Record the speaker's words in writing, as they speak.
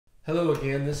Hello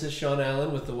again, this is Sean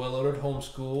Allen with the Well-Ordered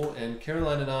Homeschool, and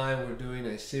Caroline and I were doing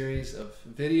a series of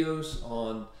videos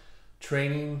on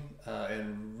training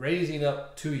and raising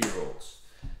up 2-year-olds.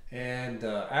 And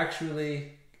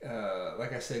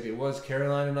like I said, it was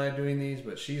Caroline and I doing these,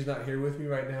 but she's not here with me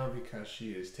right now because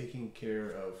she is taking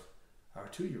care of our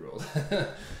 2-year-old.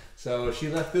 So she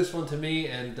left this one to me,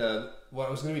 and what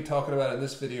I was going to be talking about in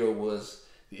this video was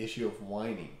the issue of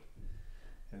whining.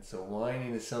 And so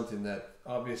whining is something that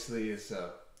obviously is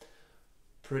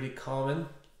pretty common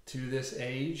to this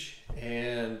age,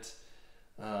 and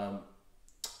a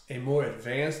more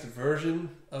advanced version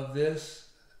of this,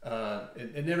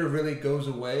 it never really goes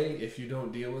away if you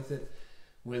don't deal with it.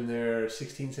 When they're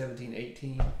 16, 17,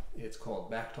 18, it's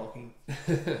called back talking.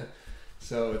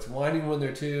 So it's whining when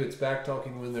they're 2, it's back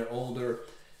talking when they're older,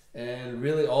 and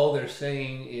really all they're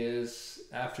saying is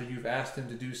after you've asked them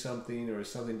to do something or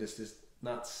something just is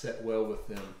not set well with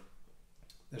them,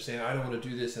 they're saying, I don't want to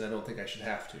do this and I don't think I should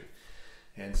have to.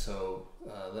 And so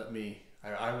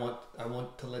I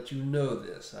want to let you know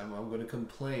this. I'm going to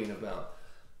complain about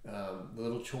the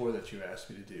little chore that you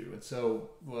asked me to do. And so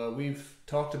we've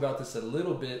talked about this a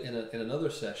little bit in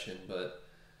another session, but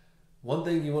one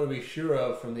thing you want to be sure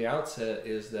of from the outset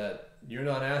is that you're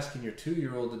not asking your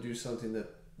 2-year-old to do something that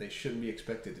they shouldn't be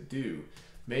expected to do.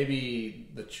 Maybe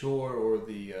the chore or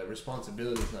the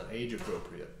responsibility is not age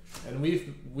appropriate, and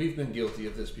we've been guilty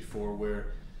of this before,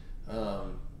 where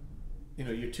your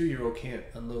 2-year-old can't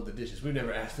unload the dishes. We've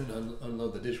never asked them to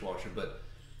unload the dishwasher, but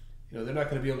they're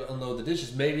not going to be able to unload the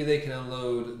dishes. Maybe they can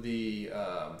unload the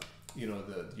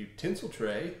the utensil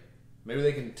tray. Maybe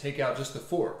they can take out just the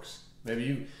forks. Maybe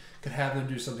you could have them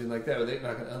do something like that, or they're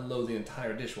not going to unload the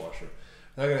entire dishwasher.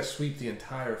 They're not going to sweep the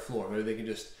entire floor. Maybe they can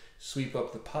just sweep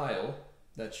up the pile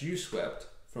that you swept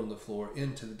from the floor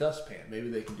into the dustpan. Maybe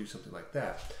they can do something like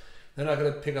that. They're not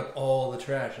going to pick up all the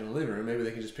trash in the living room. Maybe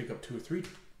they can just pick up 2 or 3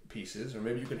 pieces, or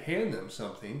maybe you can hand them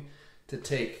something to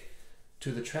take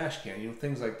to the trash can,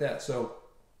 things like that. So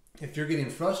if you're getting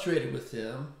frustrated with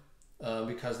them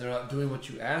because they're not doing what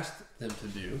you asked them to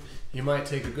do, you might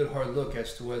take a good hard look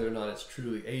as to whether or not it's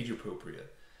truly age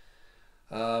appropriate.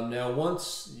 Now,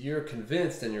 once you're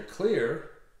convinced and you're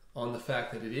clear on the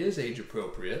fact that it is age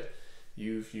appropriate,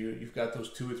 you've got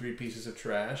those 2 or 3 pieces of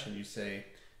trash, and you say,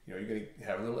 you're going to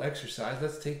have a little exercise.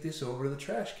 Let's take this over to the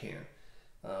trash can.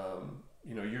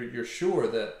 You're sure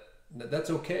that that's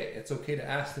okay. It's okay to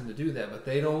ask them to do that, but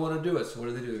they don't want to do it. So what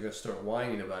do? They're going to start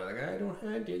whining about it. Like, I don't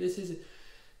have to. This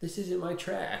isn't my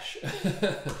trash.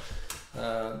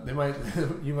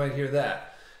 You might hear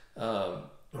that,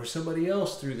 or somebody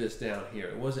else threw this down here.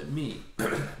 It wasn't me.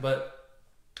 But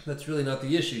that's really not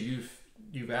the issue.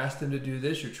 You've asked them to do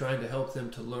this. You're trying to help them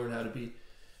to learn how to be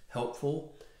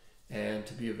helpful and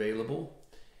to be available.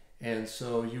 And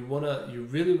so you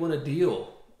really want to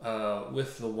deal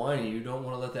with the whining. You don't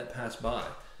want to let that pass by.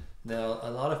 Now, a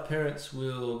lot of parents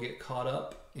will get caught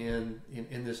up in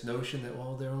this notion that,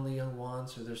 well, they're only young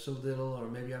once, or they're so little, or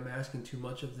maybe I'm asking too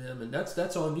much of them, and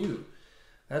that's on you.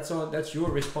 That's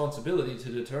your responsibility to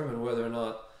determine whether or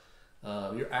not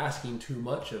you're asking too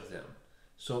much of them.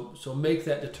 So make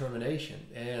that determination.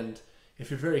 And if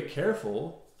you're very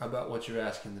careful about what you're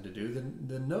asking them to do,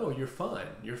 then no, you're fine.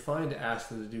 You're fine to ask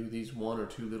them to do these 1 or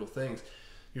 2 little things.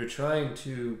 You're trying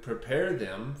to prepare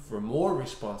them for more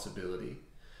responsibility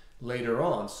later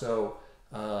on. So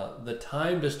the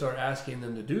time to start asking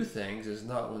them to do things is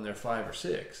not when they're 5 or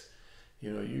 6.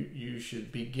 You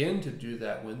should begin to do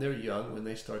that when they're young, when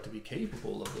they start to be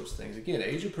capable of those things. Again,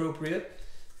 age appropriate.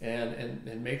 And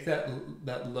make that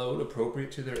load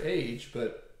appropriate to their age,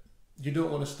 but you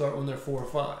don't want to start when they're 4 or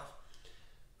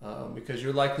 5, because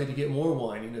you're likely to get more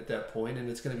whining at that point, and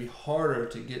it's going to be harder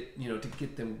to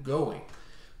get them going.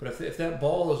 But if that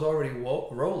ball is already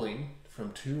rolling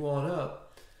from 2 on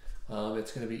up,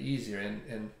 it's going to be easier.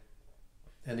 And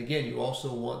again, you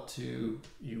also want to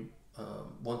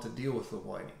deal with the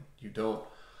whining. You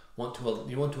want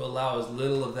to allow as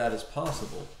little of that as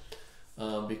possible.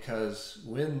 Because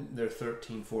when they're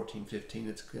 13, 14, 15,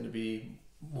 it's going to be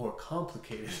more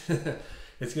complicated.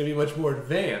 It's going to be much more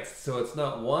advanced. So it's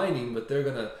not whining, but they're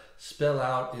going to spell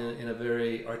out in a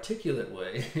very articulate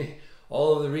way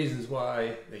all of the reasons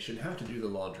why they shouldn't have to do the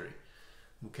laundry.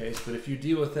 Okay, but if you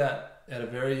deal with that at a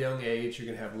very young age, you're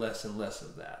going to have less and less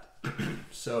of that.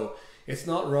 So it's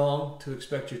not wrong to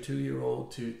expect your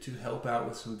 2-year-old to help out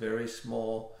with some very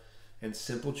small and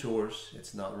simple chores.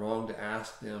 It's not wrong to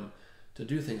ask them to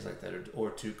do things like that, or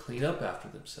to clean up after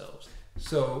themselves.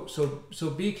 So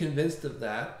be convinced of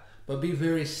that, but be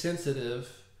very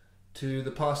sensitive to the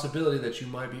possibility that you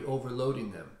might be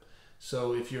overloading them.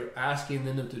 So if you're asking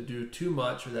them to do too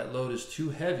much or that load is too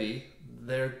heavy,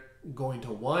 they're going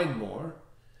to whine more.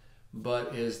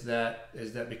 But is that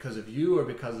because of you or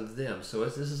because of them? So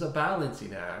this is a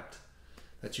balancing act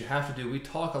that you have to do. We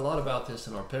talk a lot about this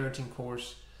in our parenting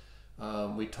course.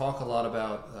 We talk a lot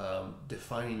about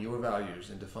defining your values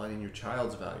and defining your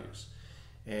child's values,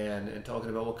 and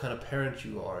talking about what kind of parent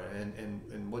you are,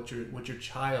 and what your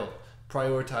child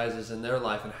prioritizes in their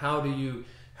life, and how do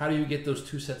you get those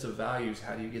two sets of values?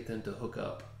 How do you get them to hook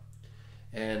up?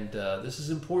 And this is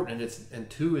important, and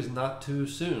 2 is not too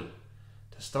soon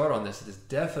to start on this. It is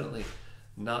definitely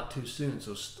not too soon.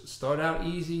 So start out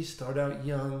easy, start out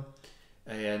young,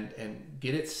 and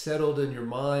get it settled in your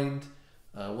mind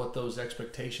what those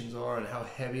expectations are and how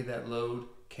heavy that load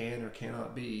can or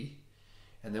cannot be.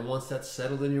 And then once that's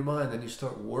settled in your mind, then you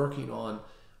start working on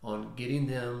getting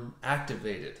them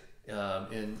activated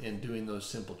in doing those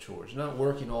simple chores. You're not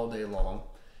working all day long,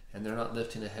 and they're not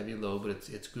lifting a heavy load, but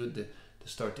it's good to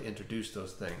start to introduce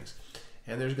those things.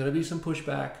 And there's going to be some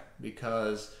pushback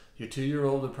because your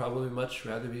 2-year-old would probably much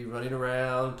rather be running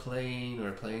around playing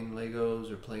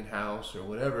Legos or playing house or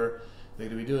whatever they're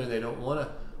going to be doing. They don't want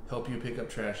to help you pick up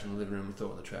trash in the living room and throw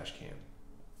it in the trash can.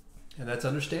 And that's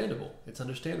understandable. It's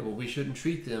understandable. We shouldn't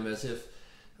treat them as if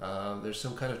there's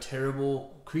some kind of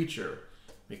terrible creature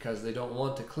because they don't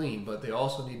want to clean. But they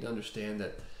also need to understand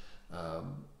that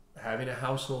having a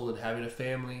household and having a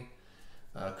family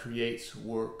creates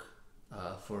work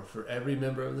for every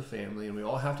member of the family, and we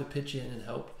all have to pitch in and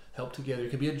help together. It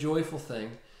can be a joyful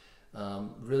thing.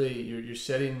 Really, you're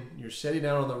setting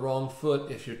out on the wrong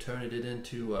foot if you're turning it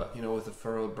into with a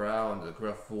furrowed brow and a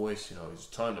gruff voice. It's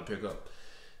time to pick up.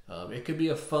 It could be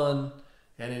a fun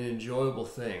and an enjoyable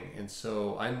thing. And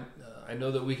so I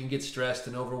know that we can get stressed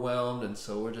and overwhelmed, and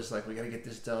so we're just like, we got to get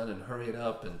this done and hurry it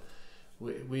up. And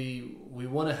we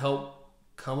want to help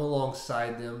come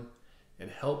alongside them and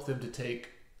help them to take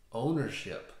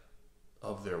ownership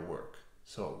of their work.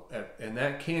 So, and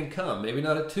that can come, maybe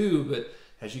not at 2, but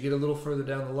as you get a little further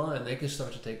down the line, they can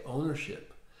start to take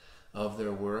ownership of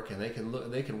their work, and they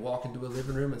can walk into a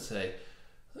living room and say,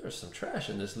 there's some trash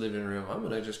in this living room. I'm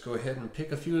going to just go ahead and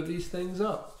pick a few of these things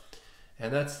up.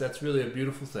 And that's really a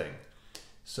beautiful thing.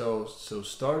 So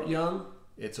start young.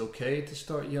 It's okay to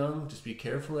start young. Just be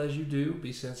careful as you do.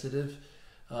 Be sensitive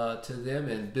to them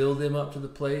and build them up to the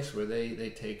place where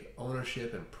they take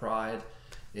ownership and pride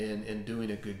in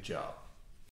doing a good job.